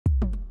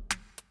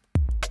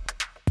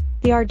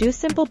The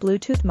ArduSimple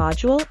Bluetooth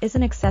module is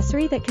an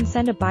accessory that can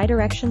send a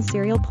bidirectional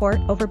serial port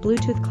over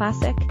Bluetooth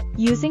Classic,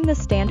 using the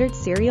standard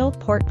serial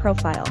port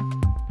profile.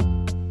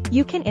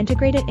 You can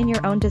integrate it in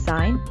your own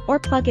design, or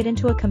plug it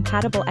into a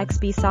compatible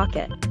XBEE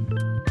socket.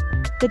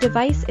 The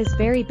device is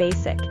very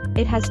basic.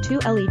 It has two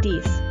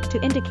LEDs,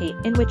 to indicate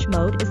in which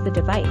mode is the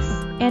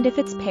device, and if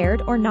it's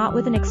paired or not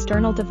with an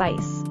external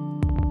device.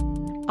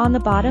 On the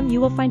bottom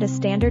you will find a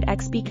standard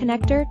XBEE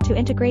connector to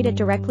integrate it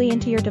directly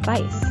into your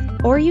device,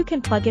 or you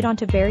can plug it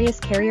onto various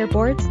carrier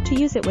boards to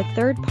use it with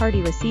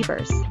third-party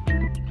receivers.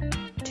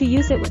 To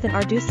use it with an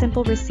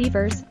ArduSimple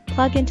receivers,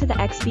 plug into the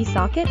XBEE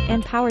socket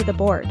and power the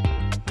board.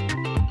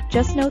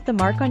 Just note the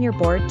mark on your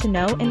board to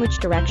know in which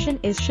direction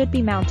it should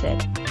be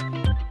mounted.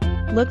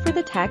 Look for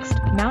the text,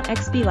 "Mount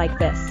XBEE like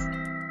this."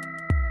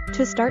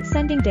 To start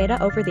sending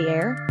data over the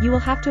air, you will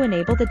have to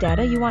enable the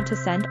data you want to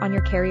send on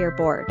your carrier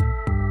board.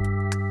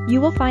 You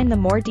will find the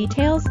more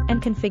details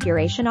and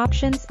configuration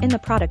options in the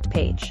product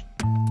page.